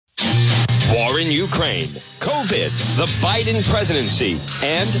in Ukraine, COVID, the Biden presidency,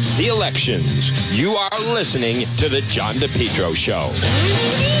 and the elections. You are listening to The John DePetro Show.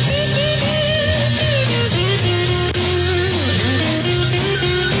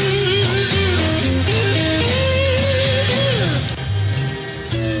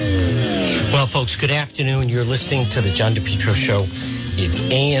 Well, folks, good afternoon. You're listening to The John DePetro Show. It's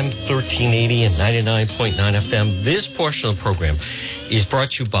AM 1380 and 99.9 FM. This portion of the program is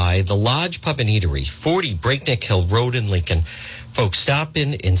brought to you by the Lodge Pub and Eatery, 40 Breakneck Hill Road in Lincoln. Folks, stop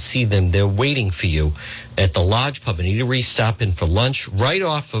in and see them. They're waiting for you at the Lodge Pub and Eatery. Stop in for lunch right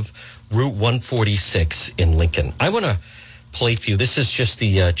off of Route 146 in Lincoln. I want to play for you. This is just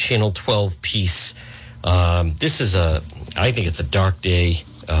the Channel 12 piece. I think it's a dark day.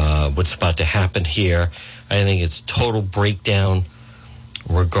 What's about to happen here. I think it's total breakdown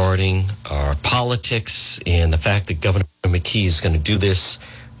regarding our politics and the fact that Governor McKee is going to do this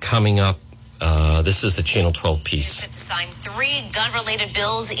coming up. This is the Channel 12 piece. Set to sign 3 gun-related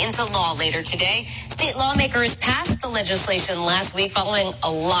bills into law later today. State lawmakers passed the legislation last week following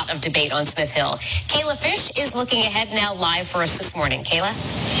a lot of debate on Smith Hill. Kayla Fish is looking ahead now live for us this morning. Kayla?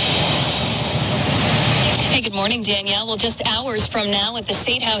 Hey, good morning, Danielle. Well, just hours from now at the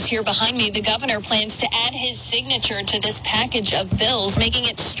State House here behind me, the governor plans to add his signature to this package of bills, making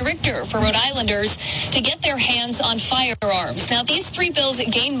it stricter for Rhode Islanders to get their hands on firearms. Now, these 3 bills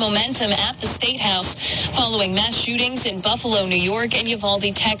gained momentum at the State House following mass shootings in Buffalo, New York, and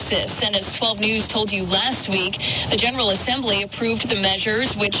Uvalde, Texas. And as 12 News told you last week, the General Assembly approved the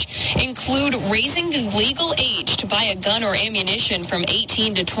measures, which include raising the legal age to buy a gun or ammunition from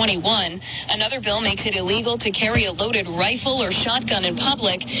 18 to 21. Another bill makes it illegal to carry a loaded rifle or shotgun in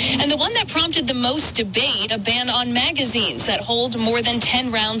public. And the one that prompted the most debate, a ban on magazines that hold more than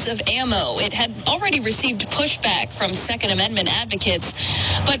 10 rounds of ammo. It had already received pushback from Second Amendment advocates,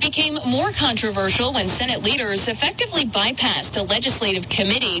 but became more controversial when Senate leaders effectively bypassed a legislative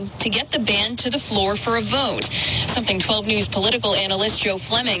committee to get the ban to the floor for a vote. Something 12 News political analyst Joe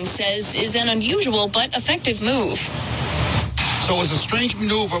Fleming says is an unusual but effective move. So it was a strange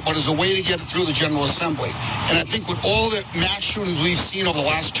maneuver, but it was a way to get it through the General Assembly. And I think with all the mass shootings we've seen over the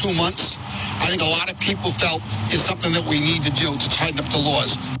last 2 months, I think a lot of people felt is something that we need to do to tighten up the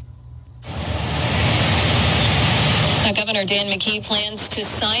laws. Now, Governor Dan McKee plans to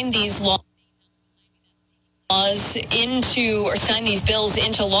sign these laws sign these bills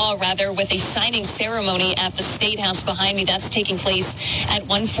into law, with a signing ceremony at the State House behind me. That's taking place at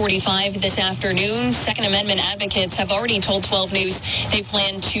 1:45 this afternoon. Second Amendment advocates have already told 12 News they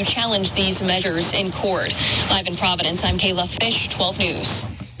plan to challenge these measures in court. Live in Providence, I'm Kayla Fish, 12 News.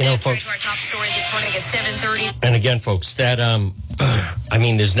 You know, folks, our top story this morning at 7:30. and again, folks, that,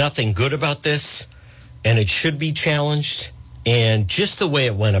 there's nothing good about this, and it should be challenged. And just the way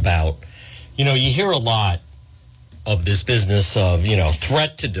it went about, you hear a lot of this business of,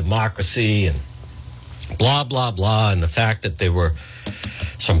 threat to democracy and blah, blah, blah, and the fact that there were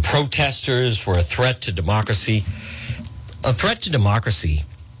some protesters were a threat to democracy. A threat to democracy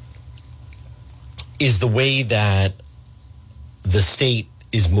is the way that the state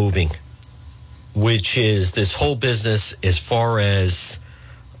is moving, which is this whole business as far as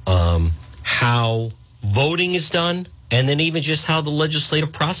how voting is done, and then even just how the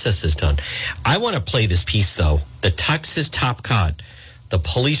legislative process is done. I want to play this piece, though. The Texas Top Cod, the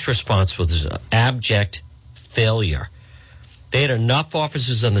police response was abject failure. They had enough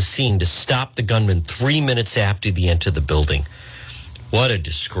officers on the scene to stop the gunman 3 minutes after they entered the building. What a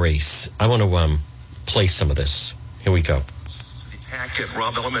disgrace. I want to play some of this. Here we go. The attack at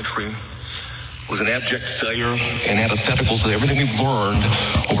Robb Elementary was an abject failure and antithetical to everything we've learned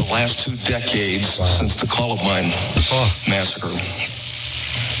over the last 2 decades since the Columbine massacre.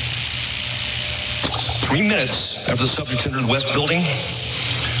 3 minutes after the subject entered the West Building,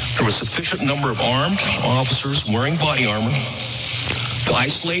 there was a sufficient number of armed officers wearing body armor to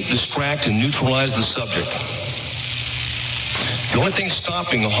isolate, distract, and neutralize the subject. The only thing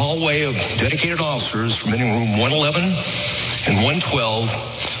stopping the hallway of dedicated officers from entering room 111 and 112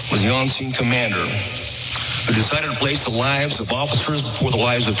 was the on-scene commander, who decided to place the lives of officers before the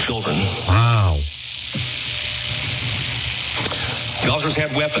lives of children. Wow. The officers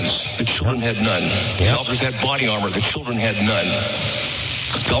had weapons. The children had none. The officers had body armor. The children had none.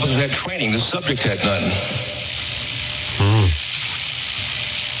 The officers had training. The subject had none.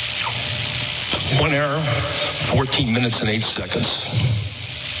 1 hour, 14 minutes, and 8 seconds.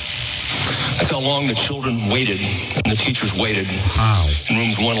 That's how long the children waited and the teachers waited in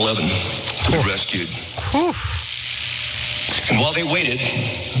rooms 111 to be rescued. And while they waited,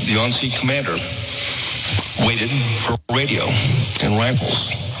 the on-scene commander waited for radio and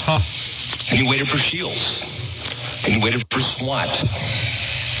rifles. Then he waited for Shields. Then he waited for SWAT.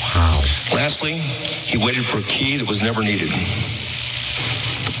 Wow. Lastly, he waited for a key that was never needed.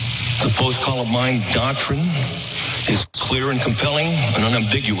 The post-Columbine doctrine is clear and compelling and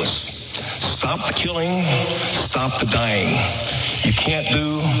unambiguous. Stop the killing, stop the dying. You can't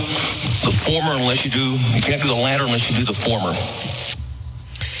do the former unless you can't do the latter unless you do the former.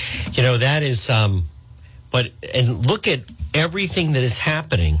 You know, that is, and look at everything that is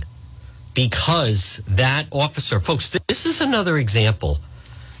happening because that officer, folks, this is another example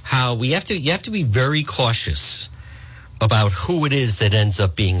how you have to be very cautious about who it is that ends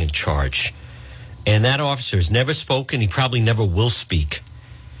up being in charge. And that officer has never spoken. He probably never will speak.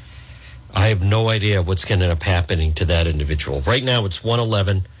 I have no idea what's going to end up happening to that individual. Right now, it's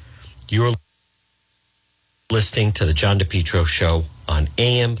 1:11. You're listening to the John DePetro Show on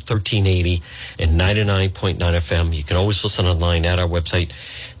AM 1380 and 99.9 FM. You can always listen online at our website,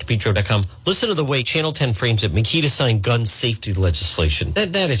 DePetro.com. Listen to the way Channel 10 frames it. Makita signed gun safety legislation.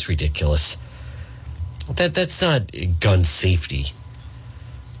 That is ridiculous. That's not gun safety.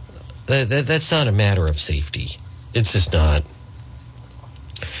 That's not a matter of safety. It's just not.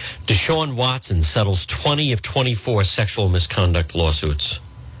 Deshaun Watson settles 20 of 24 sexual misconduct lawsuits.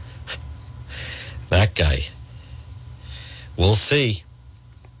 That guy. We'll see.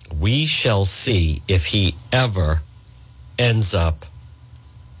 We shall see if he ever ends up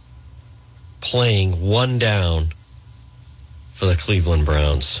playing one down for the Cleveland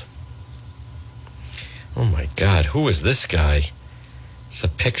Browns. Oh, my God. Who is this guy? It's a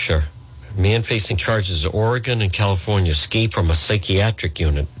picture. Man facing charges in Oregon and California escaped from a psychiatric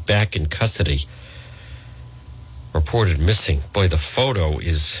unit back in custody. Reported missing. Boy, the photo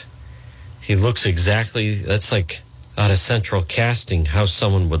is... He looks exactly... That's like out of central casting how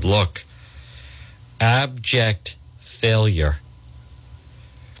someone would look. Abject failure.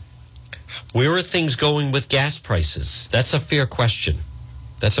 Where are things going with gas prices? That's a fair question.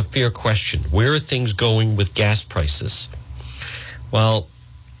 That's a fair question. Where are things going with gas prices? Well,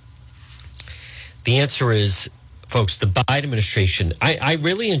 the answer is, folks, the Biden administration, I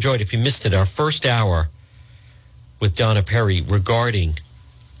really enjoyed, if you missed it, our first hour with Donna Perry regarding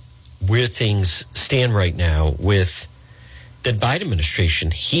where things stand right now with the Biden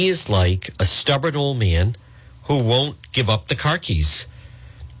administration. He is like a stubborn old man who won't give up the car keys.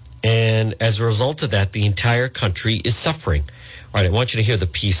 And as a result of that, the entire country is suffering. All right, I want you to hear the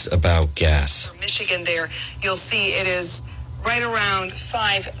piece about gas. Michigan there, you'll see it is right around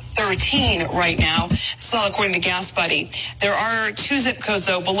 5.13 right now. Still according to Gas Buddy. There are 2 zip codes,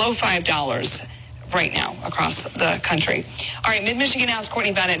 though, below $5 right now across the country. All right, Mid-Michigan now is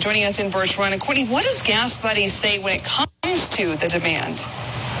Courtney Bennett joining us in Birch Run. And Courtney, what does Gas Buddy say when it comes to the demand?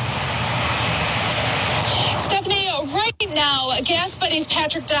 Stephanie, right now, Gas Buddy's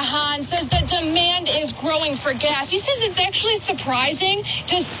Patrick DeHaan says that demand is growing for gas. He says it's actually surprising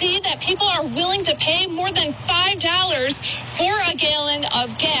to see that people are willing to pay more than $5 for a gallon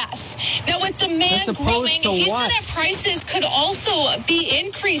of gas. Now, with demand growing, he said that prices could also be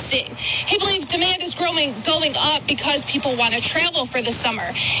increasing. He believes demand is going up because people want to travel for the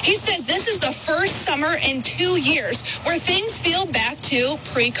summer. He says this is the first summer in 2 years where things feel back to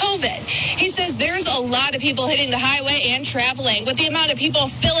pre-COVID. He says there's a lot of people hitting the highway and traveling. With the amount of people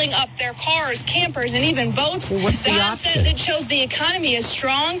filling up their cars, campers, and even boats, DeHaan says it shows the economy is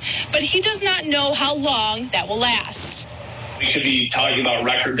strong, but he does not know how long that will last. We could be talking about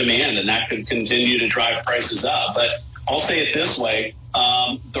record demand, and that could continue to drive prices up. But I'll say it this way.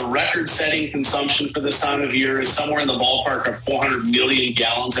 The record-setting consumption for this time of year is somewhere in the ballpark of 400 million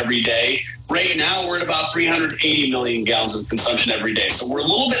gallons every day. Right now, we're at about 380 million gallons of consumption every day. So we're a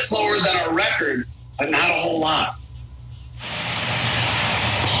little bit lower than our record, but not a whole lot.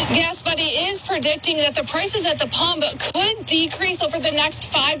 Gas Buddy is predicting that the prices at the pump could decrease over the next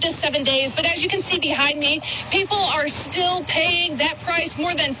 5 to 7 days. But as you can see behind me, people are still paying that price,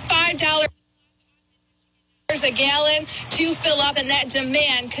 more than $5 a gallon to fill up, and that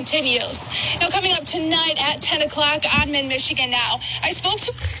demand continues. Now, coming up tonight at 10 o'clock on Mid-Michigan Now, I spoke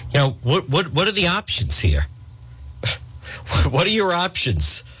to... Now, what are the options here? What are your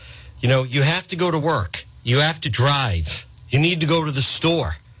options? You know, you have to go to work. You have to drive. You need to go to the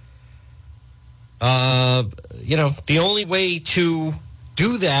store. You know, the only way to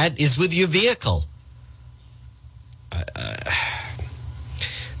do that is with your vehicle.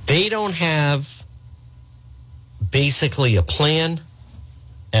 They don't have basically a plan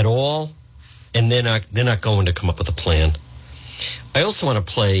at all, and they're not going to come up with a plan. I also want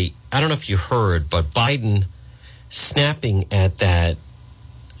to play, I don't know if you heard, but Biden snapping at that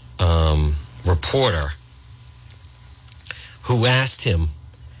reporter who asked him,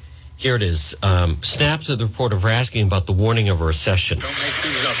 Here it is. Snaps of the reporter for asking about the warning of a recession. Don't make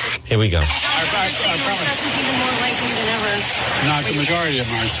things up. Here we go. I promise. That's even more likely than ever. Not the majority of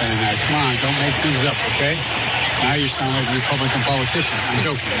them are saying that. Come on, don't make things up, okay? Now you sound like a Republican politician. I'm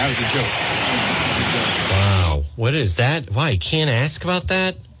joking. That was a joke. Wow. What is that? Why? You can't ask about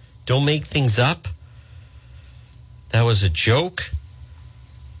that? Don't make things up? That was a joke?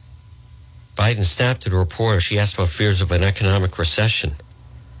 Biden snapped at a reporter. She asked about fears of an economic recession.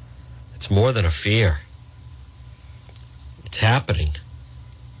 It's more than a fear. It's happening.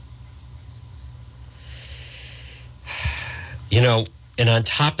 You know, and on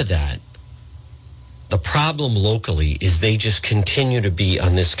top of that, the problem locally is they just continue to be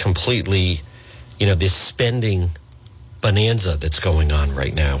on this completely, this spending bonanza that's going on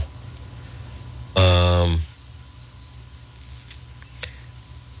right now.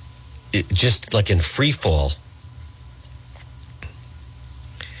 Just like in free fall,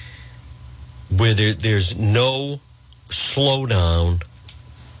 where there's no slowdown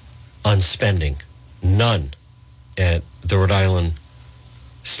on spending, none, at the Rhode Island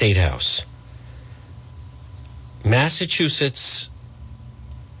State House. Massachusetts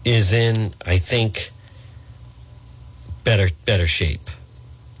is in, I think, better shape.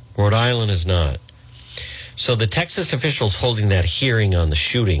 Rhode Island is not. So the Texas officials holding that hearing on the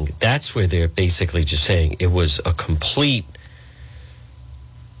shooting, that's where they're basically just saying it was a complete,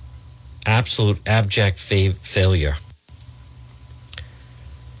 absolute, abject failure.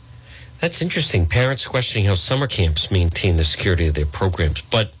 That's interesting. Parents questioning how summer camps maintain the security of their programs.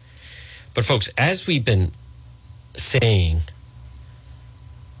 But folks, as we've been saying,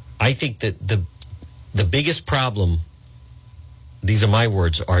 I think that the biggest problem, these are my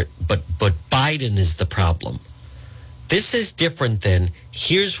words, but Biden is the problem. This is different than,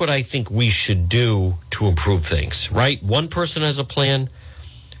 here's what I think we should do to improve things, right? One person has a plan,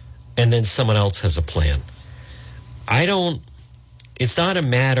 and then someone else has a plan. It's not a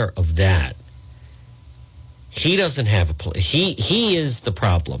matter of that. He doesn't have a plan. He is the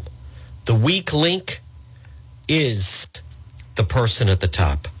problem. The weak link is the person at the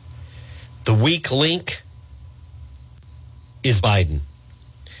top. The weak link is Biden.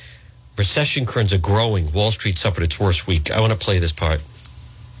 Recession concerns are growing. Wall Street suffered its worst week. I want to play this part.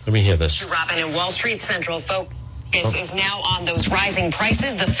 Let me hear this. Robin, and Wall Street Central focus is now on those rising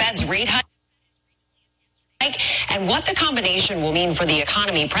prices, the Fed's rate hike, and what the combination will mean for the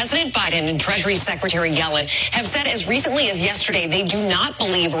economy. President Biden and Treasury Secretary Yellen have said as recently as yesterday they do not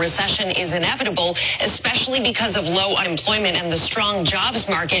believe a recession is inevitable, especially because of low unemployment and the strong jobs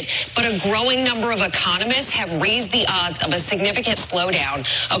market. But a growing number of economists have raised the odds of a significant slowdown.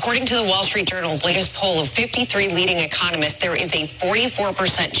 According to the Wall Street Journal's latest poll of 53 leading economists, there is a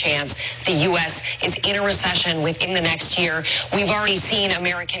 44% chance the U.S. is in a recession within the next year. We've already seen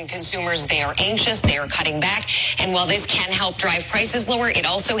American consumers. They are anxious. They are cutting back. And while this can help drive prices lower, it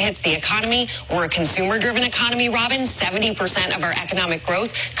also hits the economy. We're a consumer-driven economy, Robin. 70% of our economic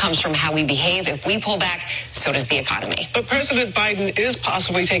growth comes from how we behave. If we pull back, so does the economy. But President Biden is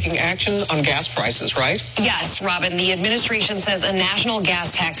possibly taking action on gas prices, right? Yes, Robin. The administration says a national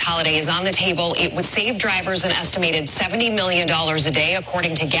gas tax holiday is on the table. It would save drivers an estimated $70 million a day,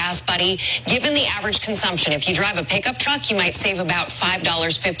 according to Gas Buddy. Given the average consumption, if you drive a pickup truck, you might save about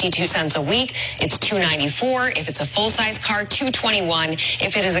 $5.52 a week. It's $2.94. If it's a full-size car, $2.21.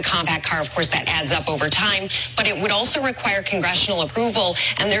 If it is a compact car, of course, that adds up over time. But it would also require congressional approval.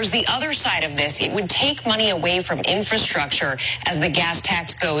 And there's the other side of this. It would take money away from infrastructure as the gas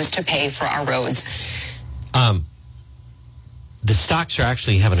tax goes to pay for our roads. The stocks are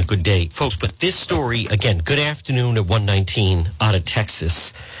actually having a good day, folks. But this story, again, good afternoon at 119 out of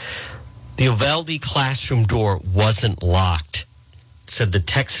Texas. The Uvalde classroom door wasn't locked, said the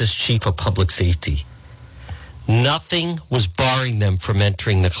Texas chief of public safety. Nothing was barring them from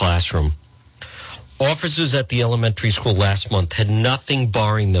entering the classroom. Officers at the elementary school last month had nothing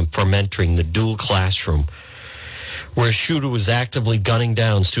barring them from entering the dual classroom, where a shooter was actively gunning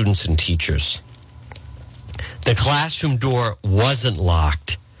down students and teachers. The classroom door wasn't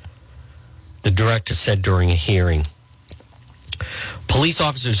locked, the director said during a hearing. Police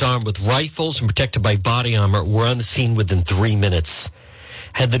officers armed with rifles and protected by body armor were on the scene within 3 minutes.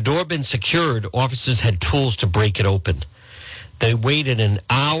 Had the door been secured, officers had tools to break it open. They waited an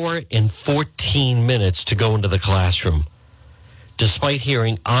hour and 14 minutes to go into the classroom. Despite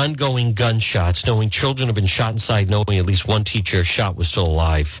hearing ongoing gunshots, knowing children have been shot inside, knowing at least one teacher shot was still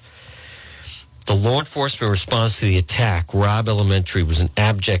alive. The law enforcement response to the attack, Robb Elementary, was an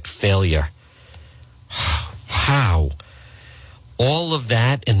abject failure. How? All of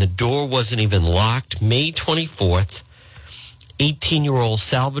that, and the door wasn't even locked. May 24th. 18-year-old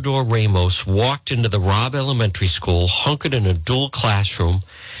Salvador Ramos walked into the Robb Elementary School, hunkered in a dual classroom,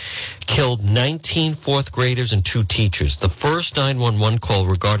 killed 19 fourth graders and 2 teachers. The first 911 call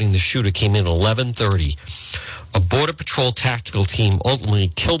regarding the shooter came in at 11:30. A Border Patrol tactical team ultimately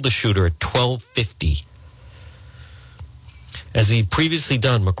killed the shooter at 12:50. As he previously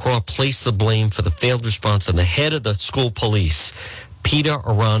done, McCraw placed the blame for the failed response on the head of the school police, Peter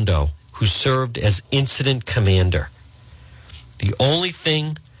Arando, who served as incident commander. The only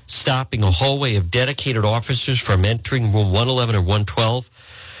thing stopping a hallway of dedicated officers from entering room 111 or 112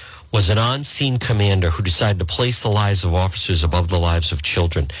 was an on-scene commander who decided to place the lives of officers above the lives of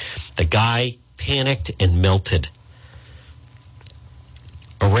children. The guy panicked and melted.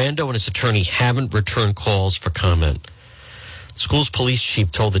 Arando and his attorney haven't returned calls for comment. The school's police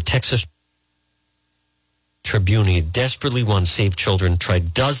chief told the Texas Tribune he desperately wanted to save children,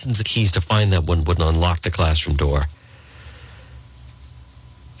 tried dozens of keys to find that one wouldn't unlock the classroom door.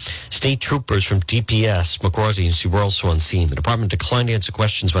 State troopers from DPS, McCraw's agency, were also on scene. The department declined to answer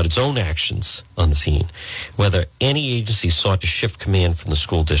questions about its own actions on the scene, whether any agency sought to shift command from the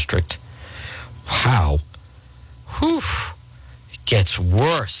school district. Wow. Whew. It gets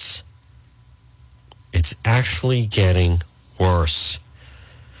worse. It's actually getting worse.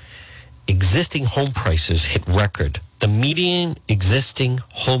 Existing home prices hit record. The median existing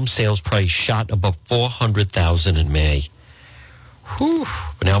home sales price shot above $400,000 in May. Whew.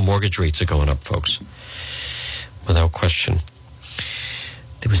 But now mortgage rates are going up, folks. Without question.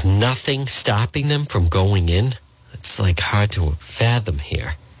 There was nothing stopping them from going in. It's like hard to fathom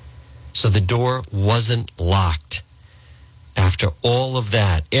here. So the door wasn't locked. After all of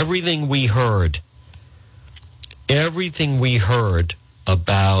that, everything we heard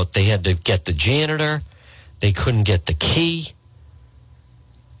about they had to get the janitor, they couldn't get the key.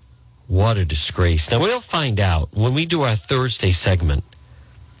 What a disgrace. Now, we'll find out when we do our Thursday segment.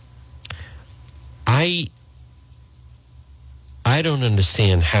 I don't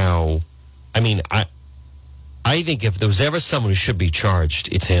understand how. I mean, I think if there was ever someone who should be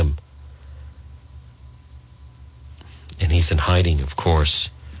charged, it's him. And he's in hiding, of course.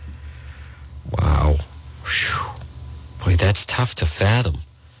 Wow. Whew. Boy, that's tough to fathom.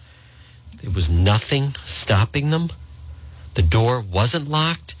 There was nothing stopping them. The door wasn't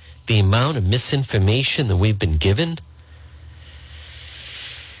locked. The amount of misinformation that we've been given.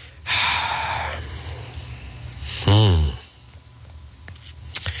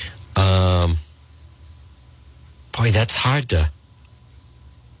 Boy, that's hard to.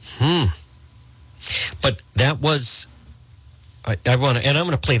 But that was. I want to, and I'm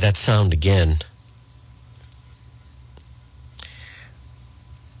going to play that sound again.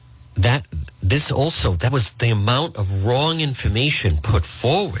 That was the amount of wrong information put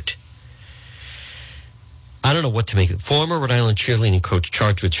forward. I don't know what to make it. Former Rhode Island cheerleading coach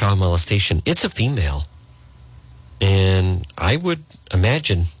charged with child molestation. It's a female. And I would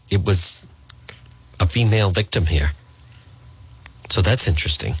imagine it was a female victim here. So that's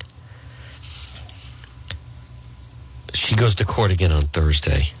interesting. She goes to court again on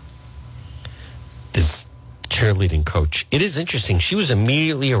Thursday. This cheerleading coach. It is interesting. She was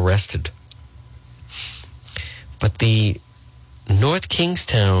immediately arrested. But the North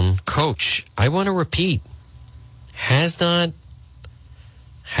Kingstown coach, I want to repeat, has not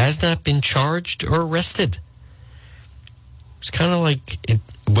been charged or arrested. It's kind of like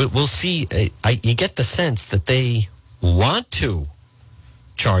we'll see. You get the sense that they want to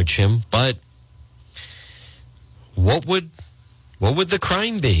charge him, but what would the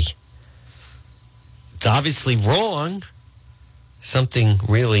crime be? It's obviously wrong. Something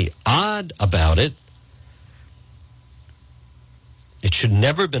really odd about it. It should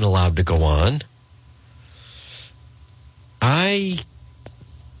never have been allowed to go on.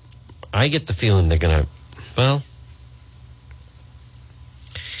 I get the feeling they're going to, well,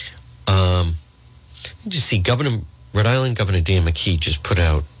 just see Rhode Island Governor Dan McKee just put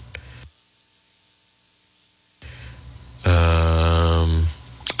out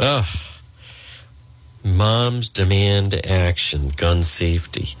moms demand action, gun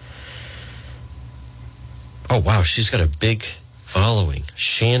safety. Oh, wow, she's got a big following.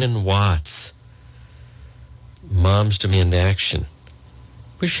 Shannon Watts. Moms demand action.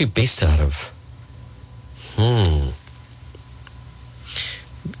 Where's she based out of?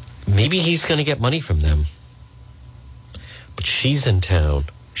 Maybe he's going to get money from them. But she's in town.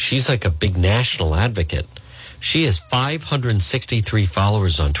 She's like a big national advocate. She has 563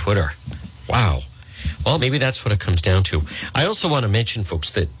 followers on Twitter. Wow. Well, maybe that's what it comes down to. I also want to mention,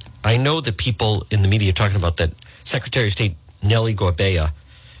 folks, that I know that people in the media are talking about that Secretary of State Nellie Gorbea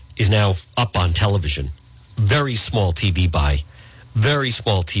is now up on television. Very small TV buy. Very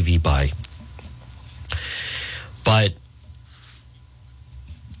small TV buy. But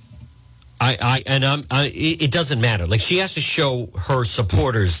it doesn't matter. Like, she has to show her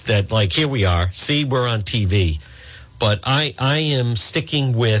supporters that, like, here we are. See, we're on TV. But I am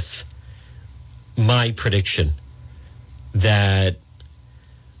sticking with my prediction that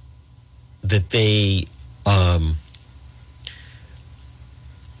they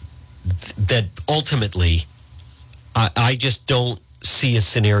that ultimately I just don't see a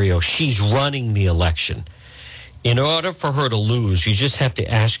scenario. She's running the election. In order for her to lose, you just have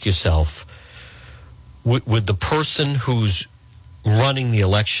to ask yourself, would the person who's running the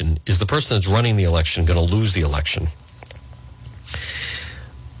election, is the person that's running the election going to lose the election?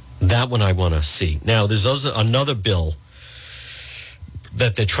 That one I want to see. Now, there's also another bill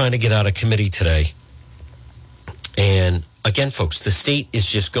that they're trying to get out of committee today. And again, folks, the state is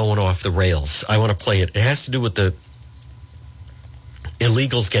just going off the rails. I want to play it. It has to do with the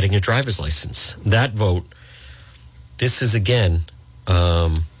illegals getting a driver's license. That vote, this is again,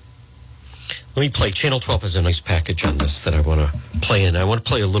 let me play. Channel 12 has a nice package on this that I want to play in. I want to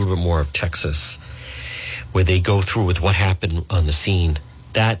play a little bit more of Texas, where they go through with what happened on the scene.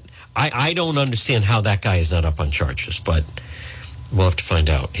 That I don't understand how that guy is not up on charges, but we'll have to find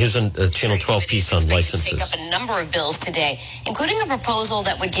out. Here's a Channel 12 piece on licenses. Take up a number of bills today, including a proposal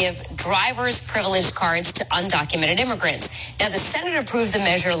that would give driver's privilege cards to undocumented immigrants. Now, the Senate approved the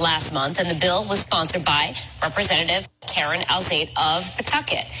measure last month, and the bill was sponsored by Representative Karen Alzate of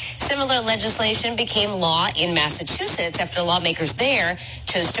Pawtucket. Similar legislation became law in Massachusetts after lawmakers there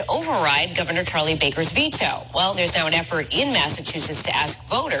chose to override Governor Charlie Baker's veto. Well, there's now an effort in Massachusetts to ask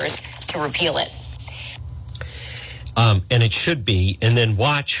voters to repeal it. And it should be. And then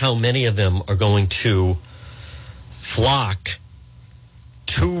watch how many of them are going to flock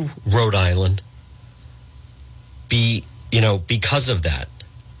to Rhode Island because of that.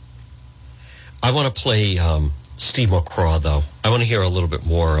 I want to play Steve McCraw, though. I want to hear a little bit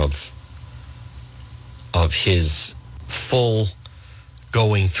more of his full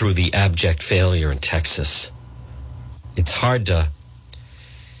going through the abject failure in Texas. It's hard to...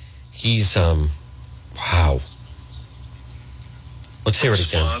 He's... wow. Let's hear it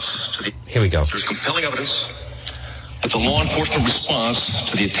again. Here we go. There's compelling evidence that the law enforcement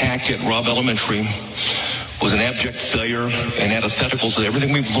response to the attack at Robb Elementary was an abject failure and antithetical to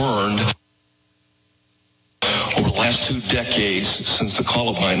everything we've learned over the last 2 decades since the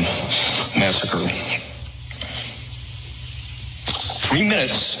Columbine massacre. 3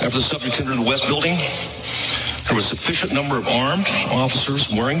 minutes after the subject entered the West Building, there was a sufficient number of armed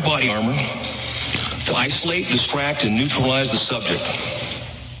officers wearing body armor to isolate, distract, and neutralize the subject.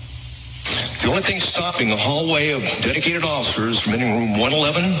 The only thing stopping a hallway of dedicated officers from entering room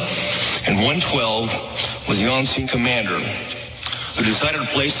 111 and 112 was the on-scene commander, who decided to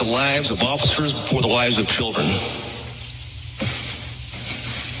place the lives of officers before the lives of children.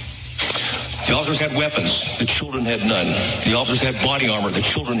 The officers had weapons, the children had none. The officers had body armor, the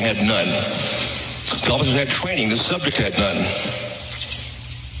children had none. The officers had training, the subject had none.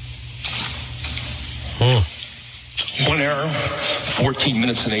 1 hour, 14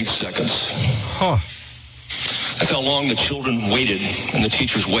 minutes, and 8 seconds. That's how long the children waited and the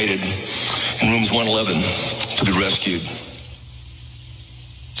teachers waited in rooms 111 to be rescued.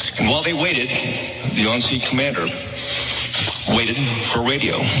 And while they waited, the on-scene commander waited for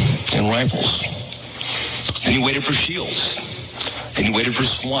radio and rifles. Then he waited for shields. Then he waited for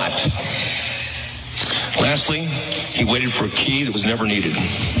SWAT. Lastly, he waited for a key that was never needed.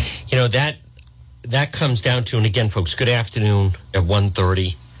 You know, that comes down to, and again, folks, good afternoon at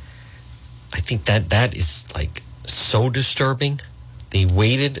 1:30. I think that is like so disturbing. They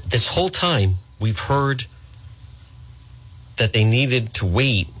waited this whole time. We've heard that they needed to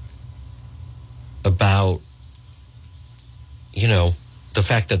wait about, the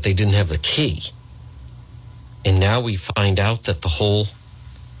fact that they didn't have the key. And now we find out that the whole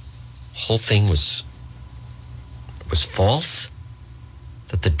thing was false.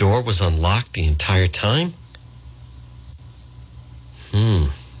 That the door was unlocked the entire time?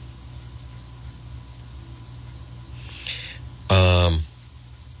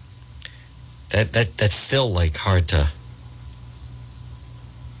 That's still like hard to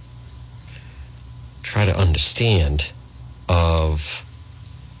try to understand of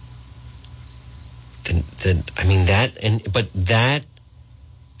but that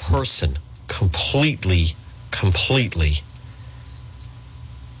person completely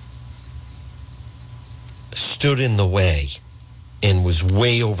stood in the way and was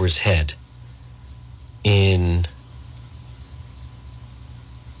way over his head in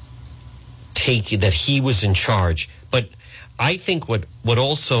taking that he was in charge. But I think what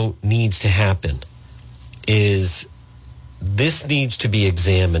also needs to happen is this needs to be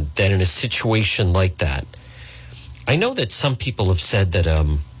examined, that in a situation like that, I know that some people have said that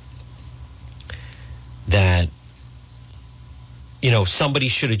somebody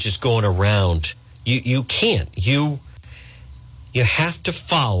should have just gone around. You can't. You have to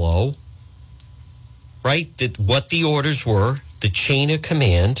follow, right, what the orders were, the chain of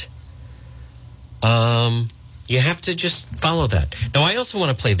command. You have to just follow that. Now, I also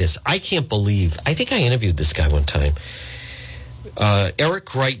want to play this. I can't believe, I think I interviewed this guy one time. Eric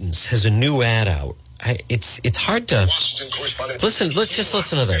Greitens has a new ad out. It's hard to listen. Let's just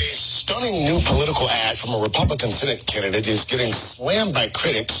listen to this. A stunning new political ad from a Republican Senate candidate is getting slammed by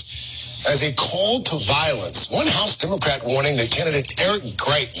critics as a call to violence. One House Democrat warning that candidate Eric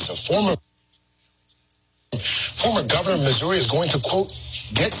Greitens, a former governor of Missouri, is going to, quote,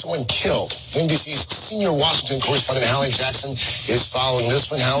 get someone killed. NBC's senior Washington correspondent Hallie Jackson is following this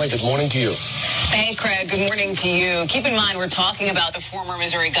one. Hallie, good morning to you. Hey, Craig, good morning to you. Keep in mind, we're talking about the former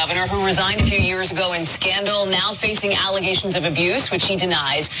Missouri governor who resigned a few years ago in scandal, now facing allegations of abuse, which he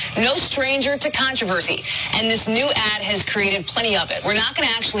denies. No stranger to controversy. And this new ad has created plenty of it. We're not going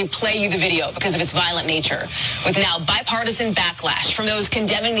to actually play you the video because of its violent nature, with now bipartisan backlash from those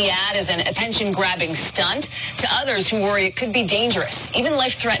condemning the ad as an attention-grabbing stunt to others who worry it could be dangerous, even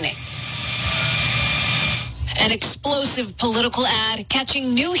life-threatening. An explosive political ad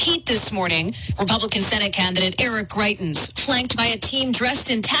catching new heat this morning. Republican Senate candidate Eric Greitens, flanked by a team dressed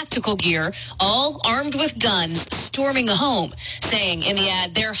in tactical gear, all armed with guns, storming a home, saying in the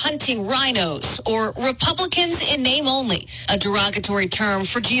ad they're hunting rhinos, or Republicans in name only, a derogatory term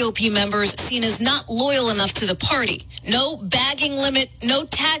for GOP members seen as not loyal enough to the party. No bagging limit, no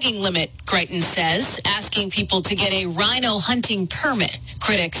tagging limit, Greitens says, asking people to get a rhino hunting permit.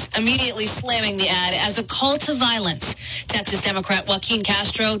 Critics immediately slamming the ad as a call to violence. Texas Democrat Joaquin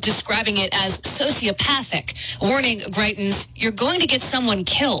Castro describing it as sociopathic, warning Greitens, you're going to get someone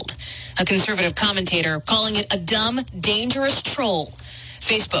killed. A conservative commentator calling it a dumb, dangerous troll.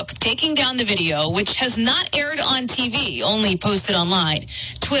 Facebook taking down the video, which has not aired on TV, only posted online.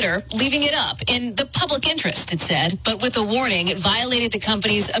 Twitter leaving it up in the public interest, it said, but with a warning it violated the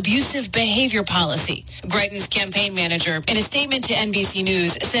company's abusive behavior policy. Greitens' campaign manager, in a statement to NBC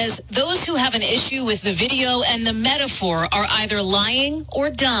News, says those who have an issue with the video and the metaphor are either lying or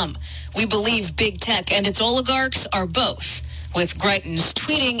dumb. We believe big tech and its oligarchs are both, with Greitens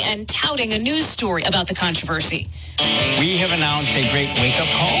tweeting and touting a news story about the controversy. We have announced a great wake-up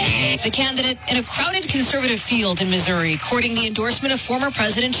call. The candidate in a crowded conservative field in Missouri courting the endorsement of former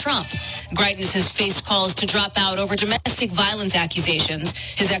President Trump. Greitens has faced calls to drop out over domestic violence accusations.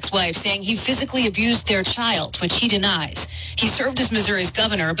 His ex-wife saying he physically abused their child, which he denies. He served as Missouri's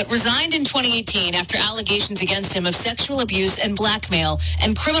governor, but resigned in 2018 after allegations against him of sexual abuse and blackmail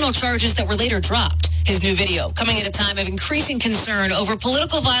and criminal charges that were later dropped. His new video coming at a time of increasing concern over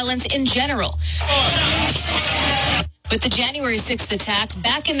political violence in general. With the January 6th attack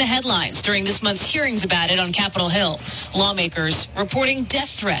back in the headlines during this month's hearings about it on Capitol Hill, lawmakers reporting death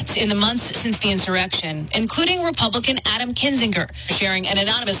threats in the months since the insurrection, including Republican Adam Kinzinger sharing an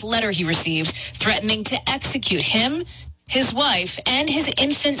anonymous letter he received threatening to execute him, his wife, and his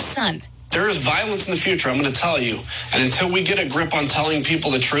infant son. There is violence in the future, I'm going to tell you. And until we get a grip on telling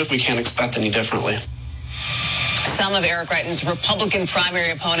people the truth, we can't expect any differently. Some of Eric Greitens' Republican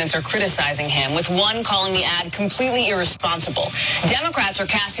primary opponents are criticizing him, with one calling the ad completely irresponsible. Democrats are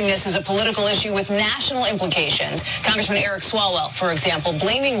casting this as a political issue with national implications. Congressman Eric Swalwell, for example,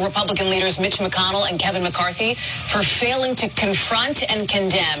 blaming Republican leaders Mitch McConnell and Kevin McCarthy for failing to confront and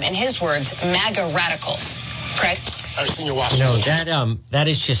condemn, in his words, MAGA radicals. Craig? That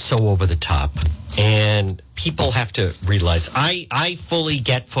is just so over the top. And people have to realize, I fully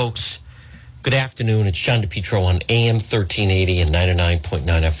get, folks. Good afternoon. It's John DePietro on AM 1380 and 99.9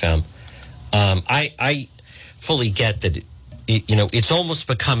 FM. I fully get that, it's almost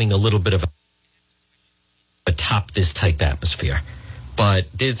becoming a little bit of a top this type atmosphere. But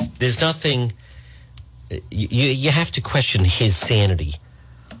there's nothing, you have to question his sanity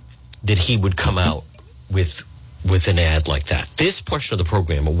that he would come out with an ad like that. This portion of the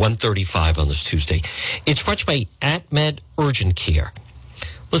program at 1:35 on this Tuesday, it's brought to you by AtMed Urgent Care.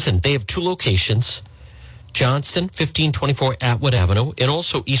 Listen, they have two locations, Johnston, 1524 Atwood Avenue, and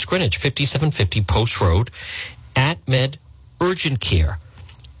also East Greenwich, 5750 Post Road. AtMed Urgent Care.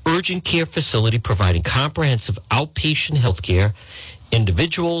 Urgent care facility providing comprehensive outpatient health care.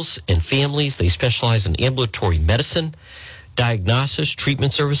 Individuals and families, they specialize in ambulatory medicine. Diagnosis,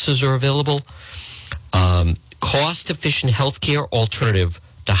 treatment services are available. Cost-efficient health care alternative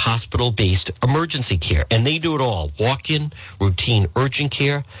to hospital-based emergency care. And they do it all. Walk-in, routine urgent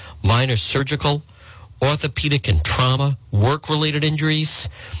care, minor surgical, orthopedic and trauma, work-related injuries.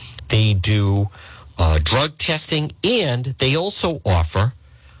 They do drug testing, and they also offer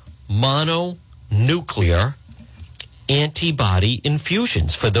mononuclear antibody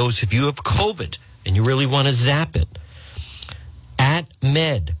infusions for those of you who have COVID and you really want to zap it.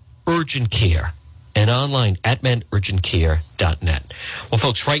 AtMed Urgent Care and online at medurgentcare.net. Well,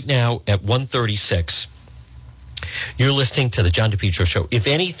 folks, right now at 1:36, you're listening to the John DePietro Show. If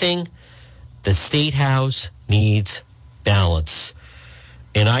anything, the State House needs balance.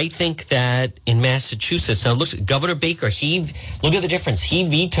 And I think that in Massachusetts, now look, Governor Baker, look at the difference. He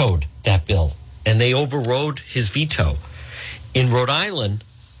vetoed that bill, and they overrode his veto. In Rhode Island,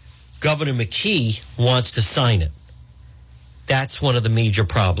 Governor McKee wants to sign it. That's one of the major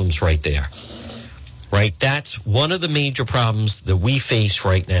problems right there. Right? That's one of the major problems that we face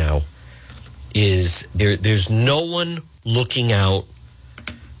right now is there's no one looking out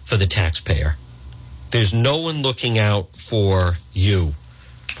for the taxpayer. There's no one looking out for you,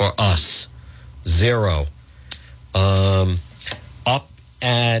 for us. Zero. Up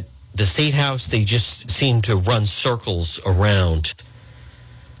at the State House, they just seem to run circles around.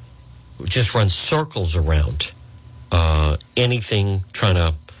 Anything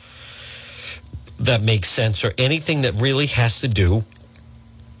that makes sense or anything that really has to do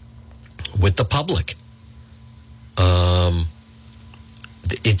with the public.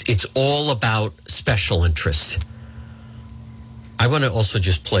 It's all about special interest. I want to also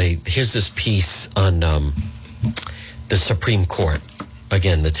just play, here's this piece on the Supreme Court.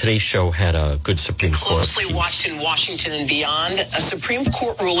 Again, the Today Show had a good Supreme Court piece. Closely watched in Washington and beyond, a Supreme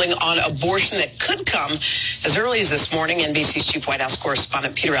Court ruling on abortion that could come as early as this morning. NBC's chief White House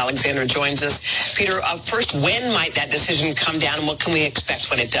correspondent Peter Alexander joins us. Peter, first, when might that decision come down, and what can we expect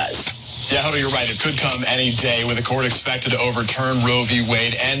when it does? Yeah, Hoda, you're right. It could come any day, with the court expected to overturn Roe v.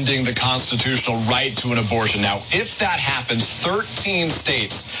 Wade, ending the constitutional right to an abortion. Now, if that happens, 13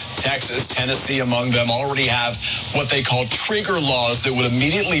 states, Texas, Tennessee among them, already have what they call trigger laws that would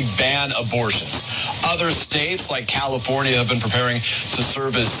immediately ban abortions. Other states, like California, have been preparing to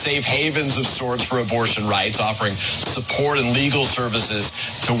serve as safe havens of sorts for abortion rights, offering support and legal services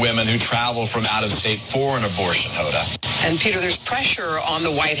to women who travel from out of state for an abortion, Hoda. And Peter, there's pressure on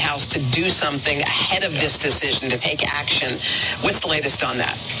the White House to do something ahead of this decision, to take action. What's the latest on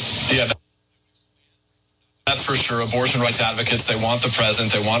that? Yeah, that's for sure. Abortion rights advocates, they want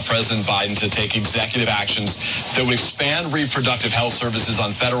President Biden to take executive actions that would expand reproductive health services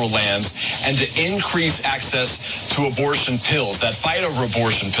on federal lands and to increase access to abortion pills. That fight over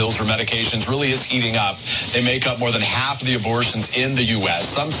abortion pills or medications really is heating up. They make up more than half of the abortions in the U.S.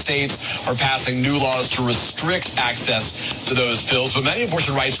 Some states are passing new laws to restrict access to those pills, but many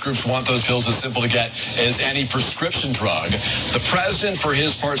abortion rights groups want those pills as simple to get as any prescription drug. The president, for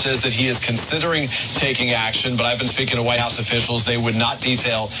his part, says that he is considering taking action, but I've been speaking to White House officials. They would not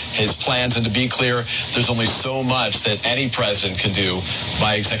detail his plans. And to be clear, there's only so much that any president can do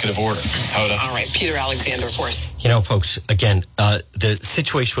by executive order. Hoda. All right, Peter Alexander for us. You know, folks, again, the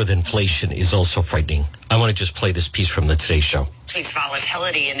situation with inflation is also frightening. I want to just play this piece from the Today Show. Week's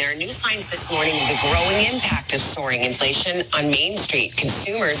volatility, and there are new signs this morning of the growing impact of soaring inflation on Main Street.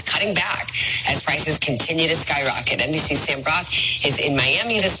 Consumers cutting back as prices continue to skyrocket. NBC's Sam Brock is in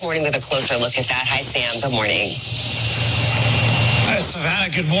Miami this morning with a closer look at that. Hi, Sam. Good morning. Savannah,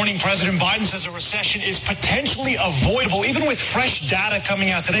 good morning. President Biden says a recession is potentially avoidable, even with fresh data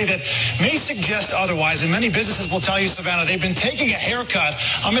coming out today that may suggest otherwise. And many businesses will tell you, Savannah, they've been taking a haircut.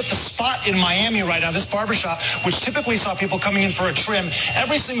 I'm at the spot in Miami right now, this barbershop, which typically saw people coming in for a trim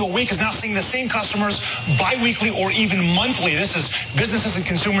every single week, is now seeing the same customers bi-weekly or even monthly. This is businesses and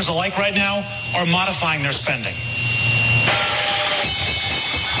consumers alike right now are modifying their spending.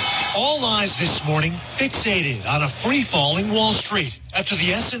 All eyes this morning fixated on a free-falling Wall Street after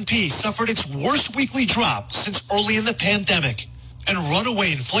the S&P suffered its worst weekly drop since early in the pandemic. And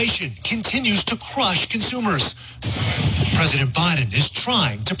runaway inflation continues to crush consumers. President Biden is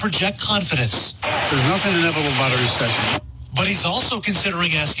trying to project confidence. There's nothing inevitable about a recession. But he's also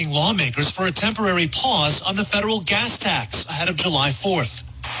considering asking lawmakers for a temporary pause on the federal gas tax ahead of July 4th.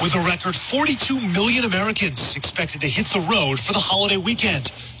 With a record 42 million Americans expected to hit the road for the holiday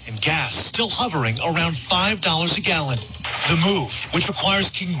weekend, and gas still hovering around $5 a gallon. The move, which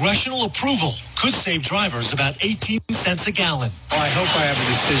requires congressional approval, could save drivers about 18 cents a gallon. Well, I hope I have a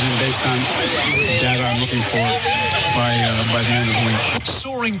decision based on the data I'm looking for by the end of the week.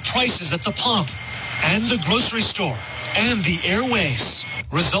 Soaring prices at the pump and the grocery store and the airways.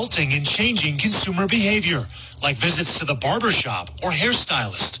 resulting in changing consumer behavior, like visits to the barbershop or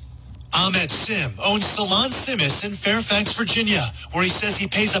hairstylist. Ahmed Sim owns Salon Simis in Fairfax, Virginia, where he says he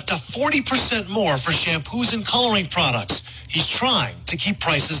pays up to 40% more for shampoos and coloring products. He's trying to keep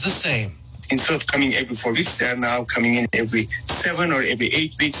prices the same. Instead of coming every 4 weeks, they're now coming in every 7 or every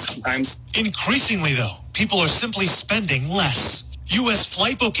 8 weeks sometimes. Increasingly, though, people are simply spending less. U.S.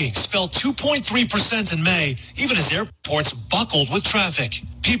 flight bookings fell 2.3% in May, even as airports buckled with traffic.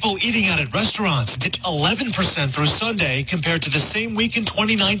 People eating out at restaurants dipped 11% through Sunday compared to the same week in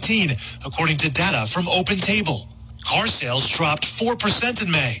 2019, according to data from OpenTable. Car sales dropped 4%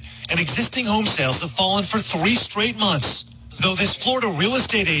 in May, and existing home sales have fallen for 3 straight months. Though this Florida real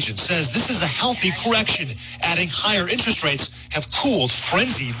estate agent says this is a healthy correction, adding higher interest rates have cooled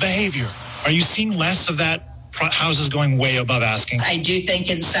frenzied behavior. Are you seeing less of that? Houses going way above asking? I do think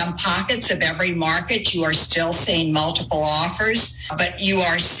in some pockets of every market, you are still seeing multiple offers, but you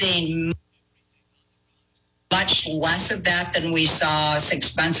are seeing much less of that than we saw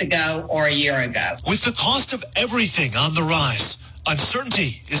 6 months ago or a year ago. With the cost of everything on the rise,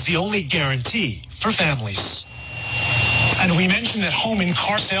 uncertainty is the only guarantee for families. And we mentioned that home and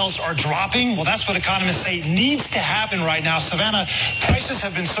car sales are dropping. Well, that's what economists say needs to happen right now. Savannah, prices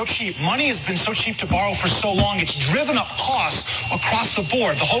have been so cheap. Money has been so cheap to borrow for so long. It's driven up costs across the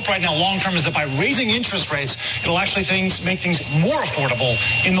board. The hope right now long-term is that by raising interest rates, it'll actually make things more affordable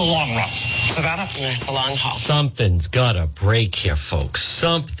in the long run. Savannah? It's a long haul. Something's got to break here, folks.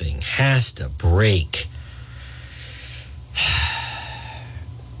 Something has to break.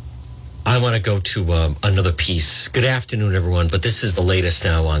 I want to go to another piece. Good afternoon, everyone. But this is the latest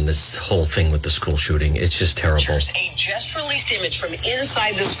now on this whole thing with the school shooting. It's just terrible. A just released image from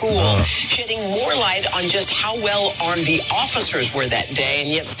inside the school shedding more light on just how well armed the officers were that day, and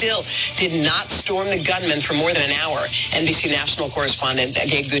yet still did not storm the gunman for more than an hour. NBC national correspondent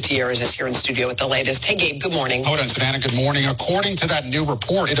Gabe Gutierrez is here in studio with the latest. Hey, Gabe, good morning. Hold on, Savannah, good morning. According to that new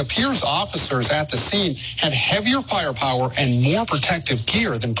report, it appears officers at the scene had heavier firepower and more protective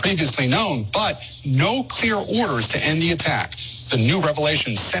gear than previously known, but no clear orders to end the attack. The new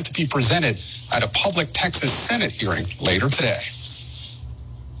revelation set to be presented at a public Texas Senate hearing later today.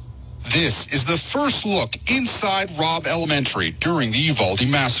 This is the first look inside Robb Elementary during the Uvalde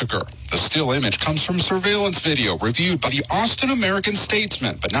massacre. The still image comes from surveillance video reviewed by the Austin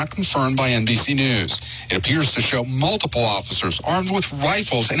American-Statesman, but not confirmed by NBC News. It appears to show multiple officers armed with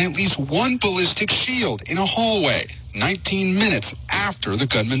rifles and at least one ballistic shield in a hallway, 19 minutes after the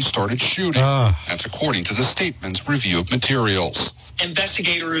gunman started shooting. That's according to the statement's review of materials.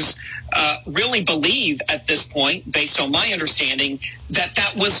 Investigators really believe at this point, based on my understanding,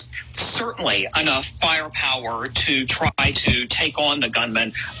 that was certainly enough firepower to try to take on the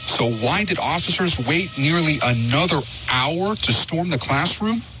gunman. So why did officers wait nearly another hour to storm the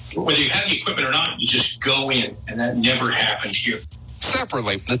classroom? Whether you have the equipment or not, you just go in, and that never happened here.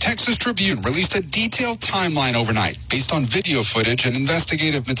 Separately, the Texas Tribune released a detailed timeline overnight based on video footage and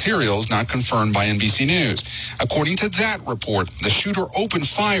investigative materials not confirmed by NBC News. According to that report, the shooter opened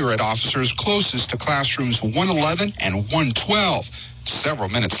fire at officers closest to classrooms 111 and 112. Several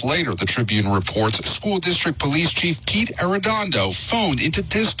minutes later, the Tribune reports School District Police Chief Pete Arredondo phoned into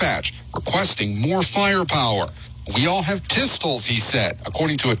dispatch requesting more firepower. We all have pistols, he said,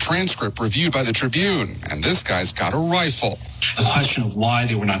 according to a transcript reviewed by the Tribune. And this guy's got a rifle. The question of why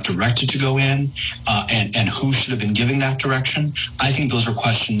they were not directed to go in and who should have been giving that direction, I think those are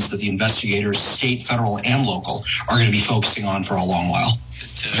questions that the investigators, state, federal, and local, are going to be focusing on for a long while.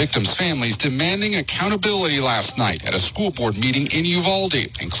 Victims' families demanding accountability last night at a school board meeting in Uvalde,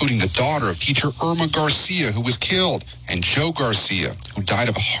 including the daughter of teacher Irma Garcia, who was killed, and Joe Garcia, who died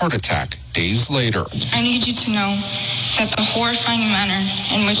of a heart attack days later. I need you to know that the horrifying manner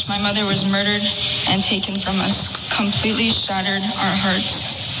in which my mother was murdered and taken from us completely shattered our hearts,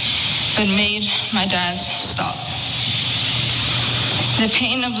 but made my dad's stop. The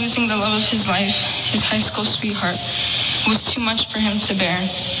pain of losing the love of his life, his high school sweetheart, was too much for him to bear.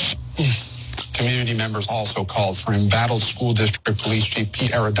 Community members also called for embattled School District Police Chief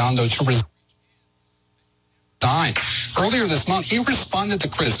Pete Arredondo to resign. Earlier this month, he responded to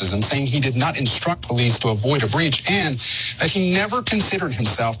criticism, saying he did not instruct police to avoid a breach and that he never considered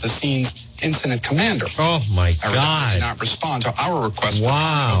himself the scene's incident commander. Oh, my God. Arredondo did not respond to our request for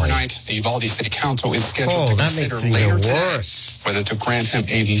comment overnight. The Uvalde City Council is scheduled to consider later today whether to grant him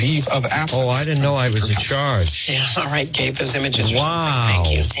a leave of absence. Oh, I didn't know I was in charge. Yeah, all right, Gabe, those images. Wow.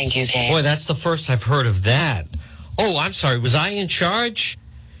 Thank you. Thank you, Gabe. Boy, that's the first I've heard of that. Oh, I'm sorry. Was I in charge?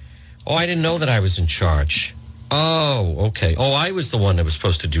 Oh, I didn't know that I was in charge. Oh, okay. Oh, I was the one that was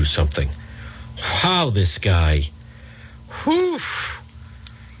supposed to do something. Wow, this guy. Whew.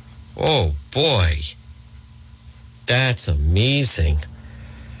 Oh, boy. That's amazing.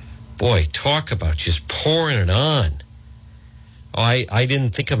 Boy, talk about just pouring it on. Oh, I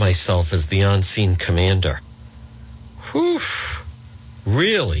didn't think of myself as the on-scene commander. Whew.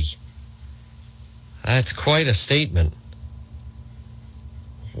 Really? That's quite a statement.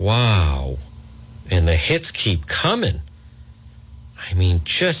 Wow. And the hits keep coming. I mean,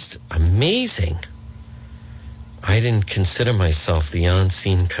 just amazing. I didn't consider myself the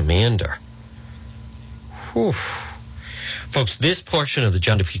on-scene commander. Whew. Folks, this portion of the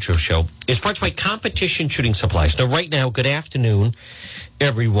John DePietro Show is brought to you by Competition Shooting Supplies. Now, right now, good afternoon,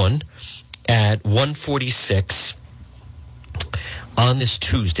 everyone, at 1:46 on this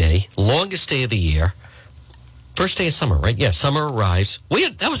Tuesday, longest day of the year, first day of summer, right? Yeah, summer arrives.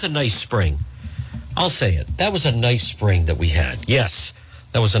 That was a nice spring. I'll say it. That was a nice spring that we had. Yes,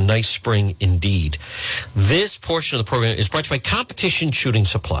 that was a nice spring indeed. This portion of the program is brought to you by Competition Shooting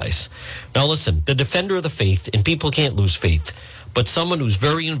Supplies. Now listen, the defender of the faith, and people can't lose faith, but someone who's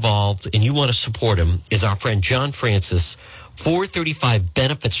very involved and you want to support him is our friend John Francis, 435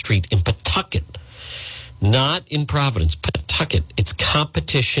 Benefit Street in Pawtucket. Not in Providence, Pawtucket. It's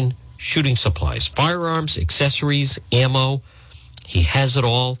Competition Shooting Supplies. Firearms, accessories, ammo. He has it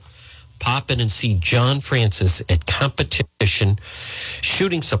all. Pop in and see John Francis at Competition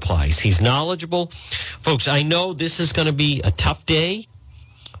Shooting Supplies. He's knowledgeable. Folks, I know this is going to be a tough day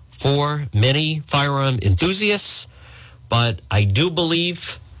for many firearm enthusiasts, but I do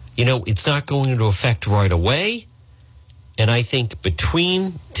believe, it's not going to affect right away. And I think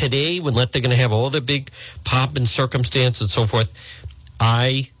between today, when they're going to have all the big pop and circumstance and so forth,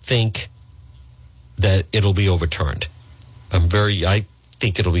 I think that it'll be overturned. I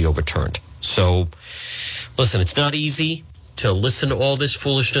think it'll be overturned. So, listen, it's not easy to listen to all this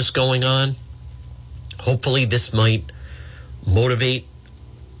foolishness going on. Hopefully this might motivate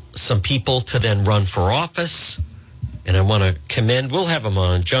some people to then run for office. And I want to commend, we'll have him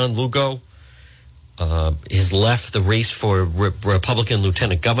on, John Lugo. Has left the race for Republican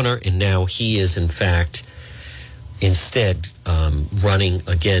lieutenant governor, and now he is, in fact, instead running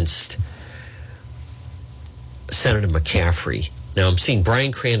against Senator McCaffrey. Now, I'm seeing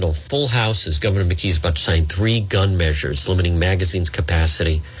Brian Crandall, full house, as Governor McKee's about to sign 3 gun measures, limiting magazines'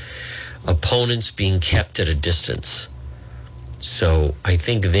 capacity, opponents being kept at a distance. So I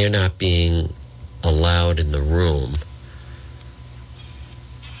think they're not being allowed in the room.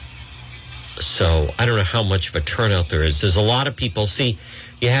 So I don't know how much of a turnout there is. There's a lot of people. See,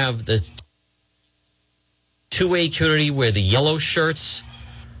 you have the 2A community where the yellow shirts,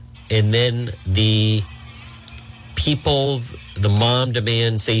 and then the people, the mom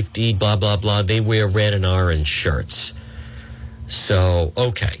demand safety, blah, blah, blah. They wear red and orange shirts. So,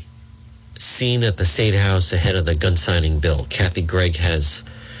 okay. Seen at the State House ahead of the gun signing bill. Kathy Gregg has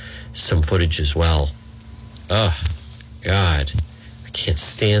some footage as well. Oh, God. I can't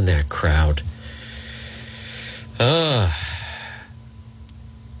stand that crowd. Well,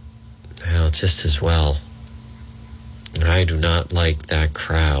 it's just as well. I do not like that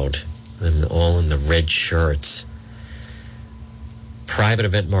crowd. Them all in the red shirts. Private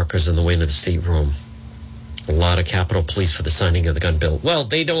event markers on the way into the state room. A lot of Capitol Police for the signing of the gun bill. Well,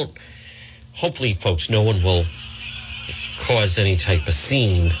 they don't. Hopefully, folks, no one will cause any type of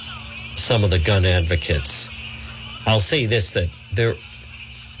scene. Some of the gun advocates. I'll say this, that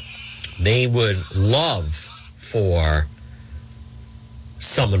they would love for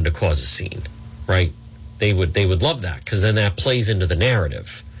someone to cause a scene, right? They would love that, because then that plays into the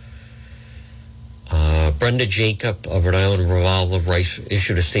narrative. Brenda Jacob of Rhode Island Revolver Rights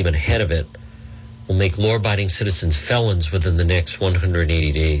issued a statement ahead of it. Will make law-abiding citizens felons within the next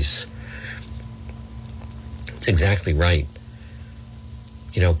 180 days. That's exactly right.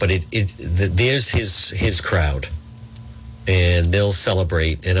 But there's his crowd, and they'll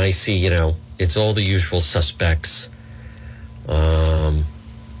celebrate. And I see, it's all the usual suspects.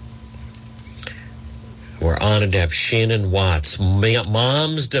 We're honored to have Shannon Watts.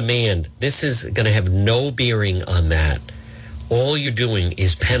 Moms demand. This is going to have no bearing on that. All you're doing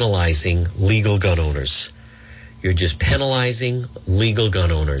is penalizing legal gun owners. You're just penalizing legal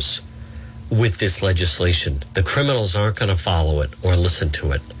gun owners with this legislation. The criminals aren't going to follow it or listen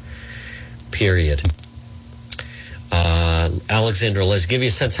to it. Period. Alexander, let's give you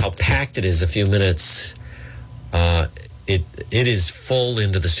a sense how packed it is. A few minutes. It is full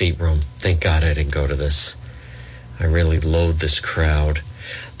into the state room. Thank God I didn't go to this. I really loathe this crowd.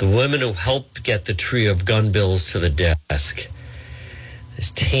 The women who helped get the trio of gun bills to the desk.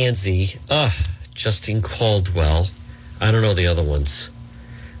 There's Tansy. Justine Caldwell. I don't know the other ones.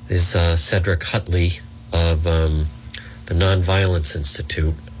 There's Cedric Hutley of the Nonviolence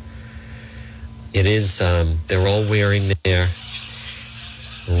Institute. It is, they're all wearing their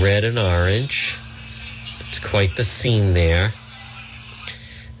red and orange. It's quite the scene there.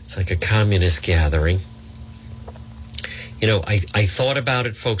 It's like a communist gathering. You know, I thought about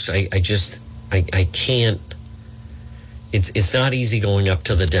it, folks. I can't. It's not easy going up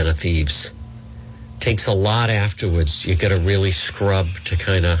to the Den of Thieves. Takes a lot afterwards. You got to really scrub to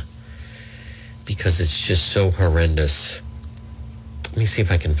kind of, because it's just so horrendous. Let me see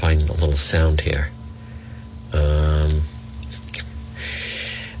if I can find a little sound here. I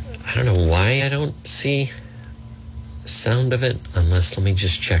don't know why I don't see the sound of it, unless, let me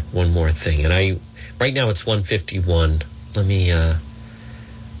just check one more thing. And right now it's 1:51. Let me,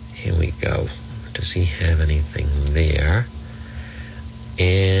 here we go. Does he have anything there?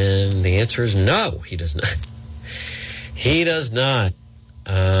 And the answer is no, he does not. He does not.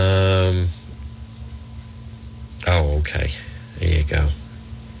 Oh, okay. There you go.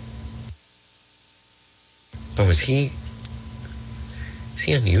 Oh, is he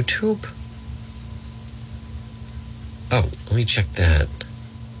on YouTube? Oh, let me check that.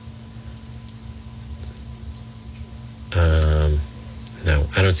 No,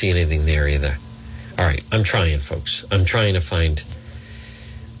 I don't see anything there either. All right, I'm trying, folks. I'm trying to find.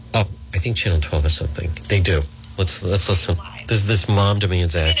 Oh, I think Channel 12 has something. They do. Let's listen. This Mom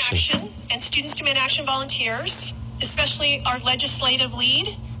Demands Action. And Students Demand Action volunteers, especially our legislative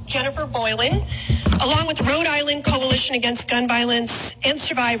lead, Jennifer Boylan, along with the Rhode Island Coalition Against Gun Violence and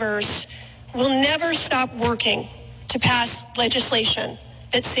survivors, will never stop working to pass legislation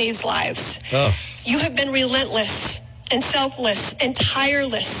that saves lives. Oh. You have been relentless and selfless and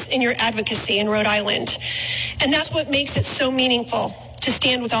tireless in your advocacy in Rhode Island. And that's what makes it so meaningful to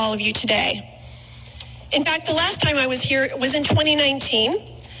stand with all of you today. In fact, the last time I was here was in 2019,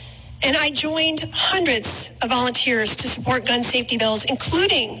 and I joined hundreds of volunteers to support gun safety bills,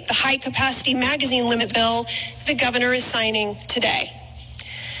 including the high-capacity magazine limit bill the governor is signing today.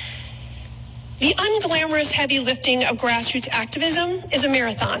 The unglamorous heavy lifting of grassroots activism is a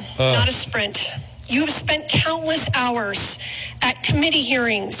marathon, not a sprint. You have spent countless hours at committee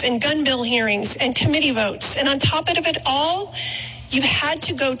hearings and gun bill hearings and committee votes. And on top of it all, you've had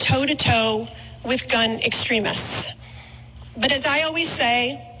to go toe-to-toe with gun extremists. But as I always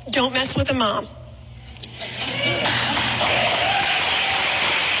say, don't mess with a mom.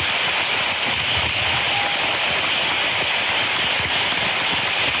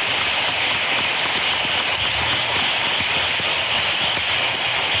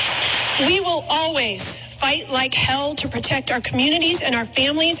 We will always fight like hell to protect our communities and our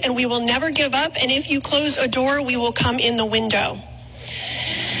families, and we will never give up. And if you close a door, we will come in the window.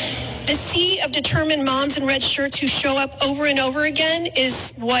 The sea of determined moms in red shirts who show up over and over again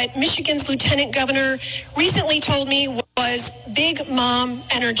is what Michigan's Lieutenant Governor recently told me was big mom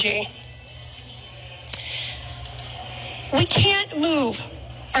energy. We can't move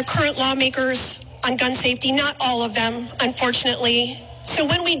our current lawmakers on gun safety, not all of them, unfortunately. So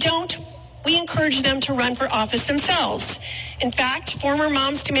when we don't, we encourage them to run for office themselves. In fact, former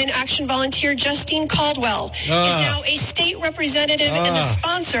Moms Demand Action volunteer Justine Caldwell is now a state representative and the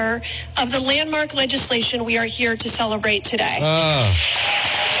sponsor of the landmark legislation we are here to celebrate today.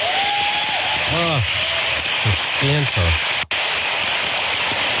 Stand for.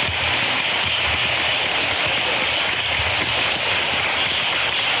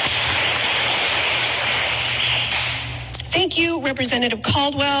 Thank you, Representative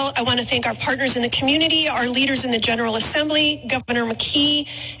Caldwell. I want to thank our partners in the community, our leaders in the General Assembly, Governor McKee,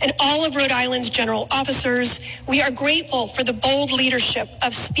 and all of Rhode Island's general officers. We are grateful for the bold leadership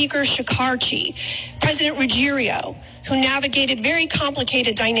of Speaker Shekarchi, President Ruggiero, who navigated very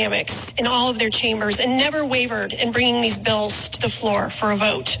complicated dynamics in all of their chambers and never wavered in bringing these bills to the floor for a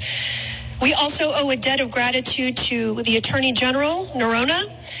vote. We also owe a debt of gratitude to the Attorney General, Noronha,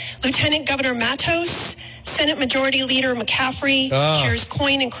 Lieutenant Governor Matos, Senate Majority Leader McCaffrey, Chairs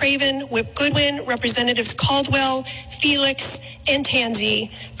Coyne and Craven, Whip Goodwin, Representatives Caldwell, Felix, and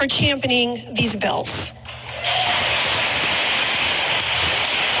Tanzi for championing these bills.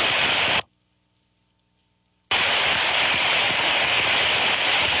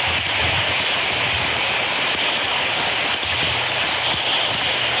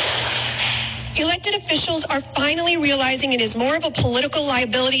 Elected officials are finally realizing it is more of a political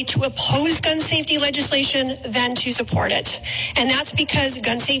liability to oppose gun safety legislation than to support it. And that's because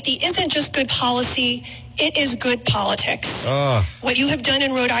gun safety isn't just good policy, it is good politics. What you have done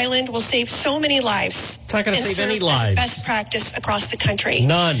in Rhode Island will save so many lives. It's not going to save any lives. Best practice across the country.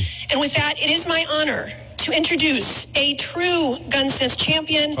 None. And with that, it is my honor to introduce a true gun sense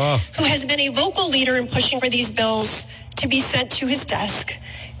champion who has been a vocal leader in pushing for these bills to be sent to his desk,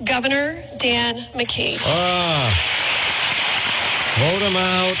 Governor Dan McKee. Vote him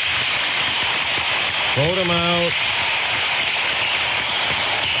out. Vote him out.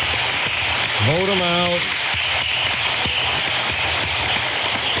 Vote him out.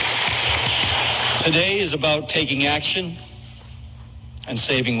 Today is about taking action and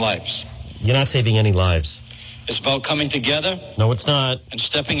saving lives. You're not saving any lives. It's about coming together. No, it's not. And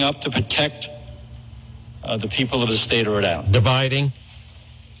stepping up to protect the people of the state of Rhode Island. Dividing.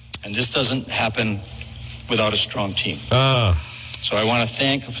 And this doesn't happen without a strong team. So I want to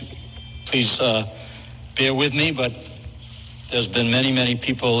thank, please bear with me, but there's been many, many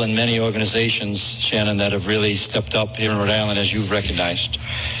people and many organizations, Shannon, that have really stepped up here in Rhode Island, as you've recognized.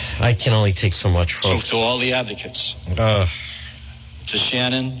 I can only take so much, folks. So to all the advocates, to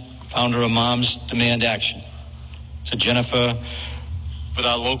Shannon, founder of Moms Demand Action, to Jennifer with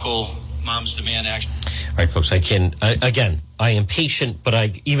our local Moms Demand Action. All right, folks, I am patient, but I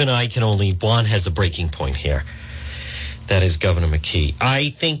can only, Juan has a breaking point here. That is Governor McKee.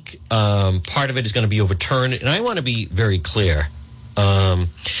 I think part of it is going to be overturned, and I want to be very clear.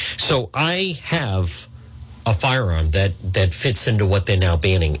 So I have a firearm that fits into what they're now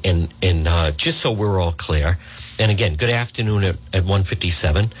banning, and just so we're all clear, and again, good afternoon at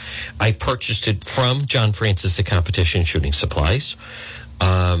 1:57. I purchased it from John Francis at Competition Shooting Supplies.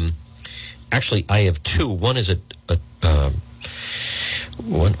 Actually, I have two. One is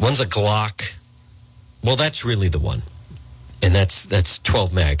one's a Glock. Well, that's really the one, and that's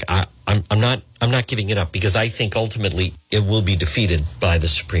 12 mag. I'm not giving it up because I think ultimately it will be defeated by the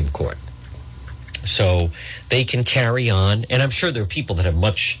Supreme Court. So they can carry on, and I'm sure there are people that have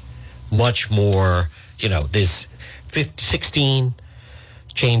much more. There's 16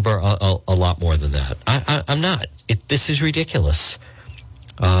 chamber, a lot more than that. I'm not. This is ridiculous.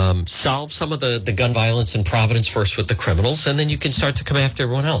 Solve some of the gun violence in Providence first with the criminals, and then you can start to come after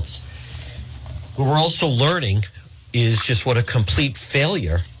everyone else. What we're also learning is just what a complete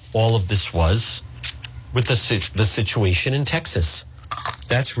failure all of this was with the situation in Texas.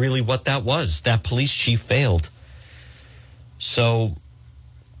 That's really what that was. That police chief failed. So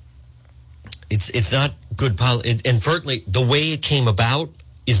it's not good policy. And certainly the way it came about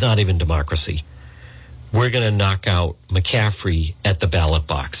is not even democracy. We're going to knock out McCaffrey at the ballot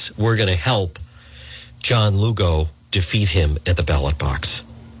box. We're going to help John Lugo defeat him at the ballot box.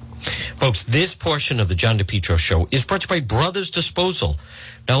 Folks, this portion of the John DePietro Show is brought to you by Brothers Disposal.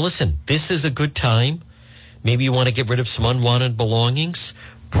 Now listen, this is a good time. Maybe you want to get rid of some unwanted belongings.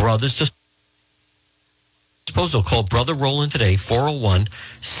 Brothers Disposal. Call Brother Roland today,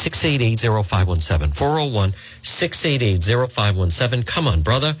 401-688-0517. 401-688-0517. Come on,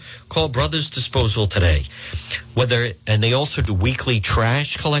 brother. Call Brothers Disposal today. And they also do weekly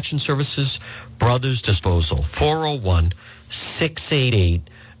trash collection services. Brothers Disposal,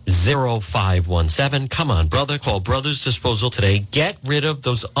 401-688-0517. Come on, brother. Call Brothers Disposal today. Get rid of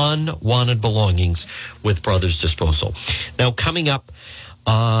those unwanted belongings with Brothers Disposal. Now, coming up,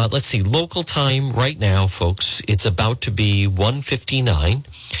 let's see, local time right now, folks, it's about to be 1:59.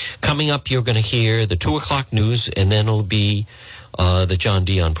 Coming up, you're going to hear the 2 o'clock news, and then it'll be the John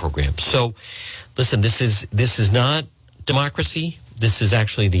Dion program. So, listen, this is not democracy. This is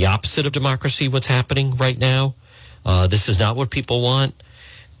actually the opposite of democracy, what's happening right now. This is not what people want.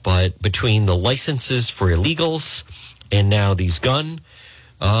 But between the licenses for illegals and now these gun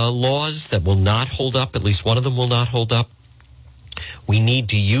laws that will not hold up, at least one of them will not hold up, we need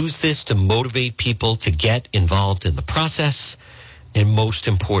to use this to motivate people to get involved in the process and, most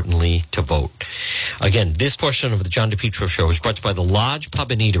importantly, to vote. Again, this portion of the John DePietro Show is brought to you by the Lodge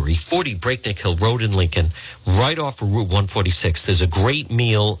Pub and Eatery, 40 Breakneck Hill Road in Lincoln, right off of Route 146. There's a great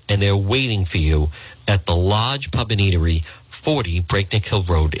meal, and they're waiting for you at the Lodge Pub and Eatery, 40 Breakneck Hill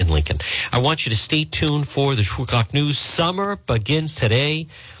Road in Lincoln. I want you to stay tuned for the 2 o'clock news. Summer begins today.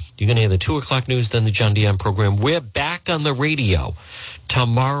 You're going to hear the 2 o'clock news, then the John Dion program. We're back on the radio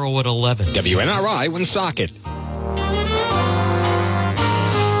tomorrow at 11. WNRI Woonsocket.